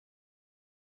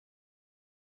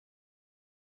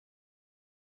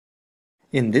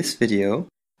In this video,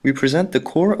 we present the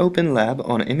core open lab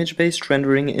on image-based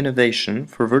rendering innovation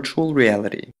for virtual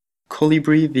reality,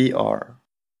 COLIBRI VR.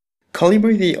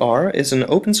 COLIBRI VR is an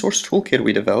open-source toolkit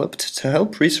we developed to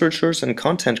help researchers and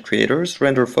content creators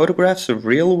render photographs of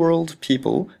real-world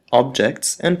people,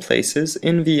 objects, and places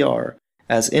in VR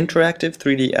as interactive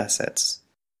 3D assets.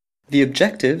 The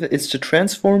objective is to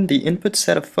transform the input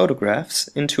set of photographs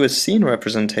into a scene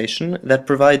representation that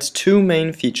provides two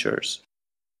main features.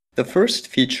 The first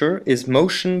feature is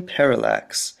motion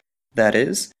parallax, that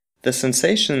is, the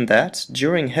sensation that,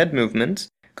 during head movement,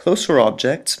 closer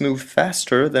objects move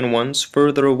faster than ones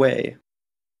further away.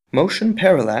 Motion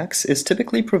parallax is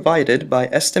typically provided by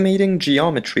estimating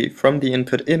geometry from the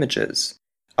input images,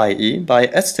 i.e. by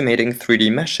estimating 3D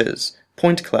meshes,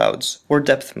 point clouds, or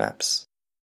depth maps.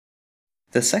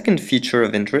 The second feature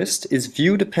of interest is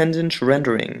view-dependent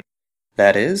rendering,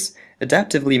 that is,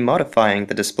 adaptively modifying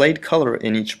the displayed color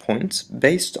in each point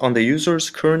based on the user's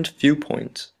current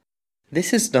viewpoint.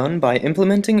 This is done by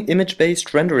implementing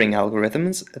image-based rendering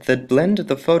algorithms that blend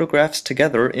the photographs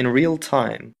together in real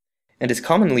time, and is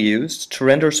commonly used to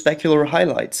render specular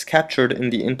highlights captured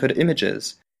in the input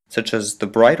images, such as the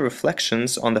bright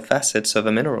reflections on the facets of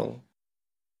a mineral.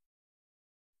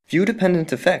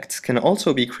 View-dependent effects can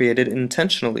also be created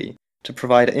intentionally to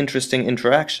provide interesting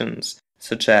interactions,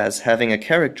 such as having a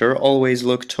character always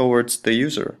look towards the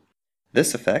user.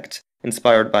 This effect,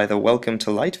 inspired by the Welcome to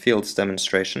Light Fields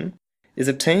demonstration, is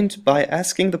obtained by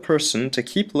asking the person to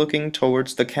keep looking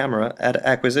towards the camera at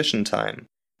acquisition time,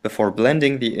 before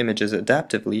blending the images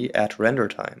adaptively at render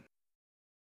time.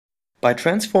 By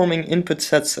transforming input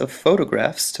sets of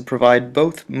photographs to provide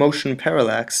both motion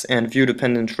parallax and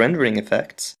view-dependent rendering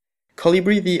effects,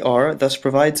 COLIBRI VR thus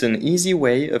provides an easy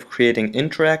way of creating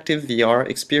interactive VR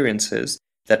experiences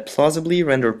that plausibly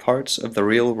render parts of the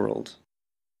real world.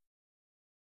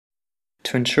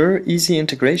 To ensure easy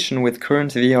integration with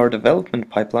current VR development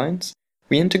pipelines,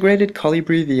 we integrated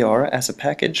COLIBRI VR as a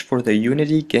package for the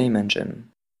Unity game engine.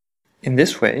 In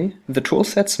this way, the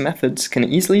toolset's methods can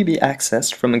easily be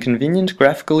accessed from a convenient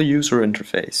graphical user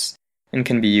interface, and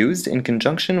can be used in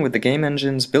conjunction with the game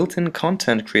engine's built-in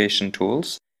content creation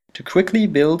tools to quickly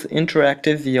build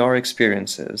interactive VR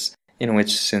experiences in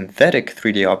which synthetic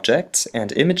 3D objects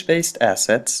and image-based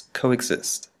assets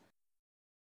coexist.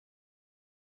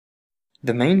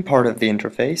 The main part of the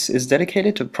interface is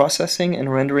dedicated to processing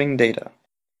and rendering data.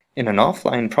 In an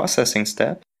offline processing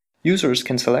step, users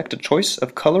can select a choice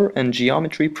of color and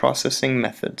geometry processing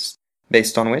methods,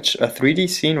 based on which a 3D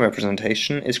scene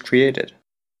representation is created.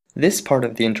 This part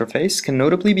of the interface can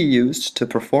notably be used to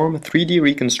perform 3D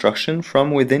reconstruction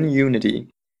from within Unity,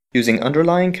 using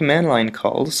underlying command line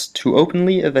calls to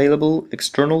openly available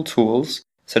external tools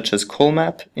such as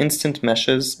Colmap, Instant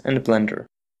Meshes, and Blender.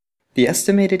 The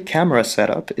estimated camera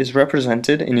setup is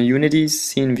represented in Unity's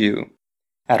scene view.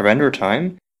 At render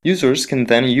time, users can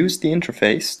then use the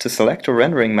interface to select a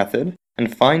rendering method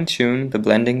and fine-tune the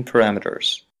blending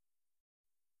parameters.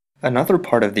 Another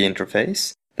part of the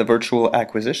interface, the Virtual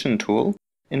Acquisition tool,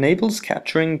 enables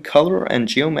capturing color and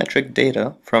geometric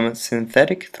data from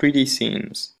synthetic 3D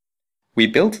scenes. We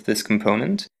built this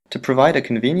component to provide a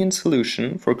convenient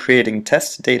solution for creating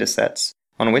test datasets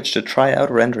on which to try out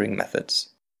rendering methods.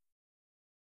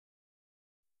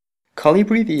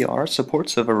 COLIBRI VR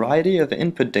supports a variety of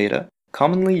input data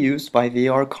commonly used by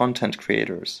VR content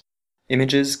creators.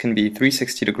 Images can be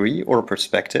 360-degree or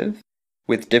perspective,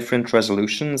 with different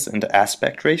resolutions and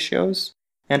aspect ratios,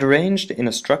 and arranged in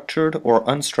a structured or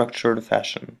unstructured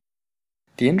fashion.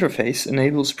 The interface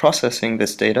enables processing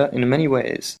this data in many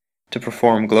ways, to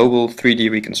perform global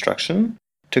 3D reconstruction,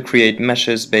 to create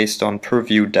meshes based on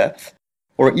per-view depth,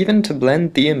 or even to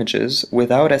blend the images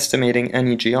without estimating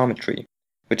any geometry,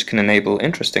 which can enable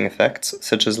interesting effects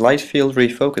such as light field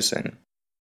refocusing.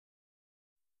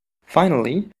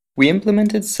 Finally, we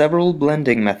implemented several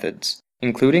blending methods,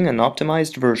 including an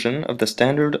optimized version of the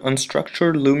standard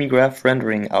unstructured LumiGraph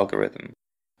rendering algorithm,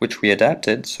 which we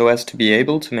adapted so as to be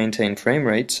able to maintain frame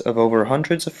rates of over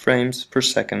hundreds of frames per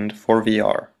second for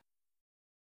VR.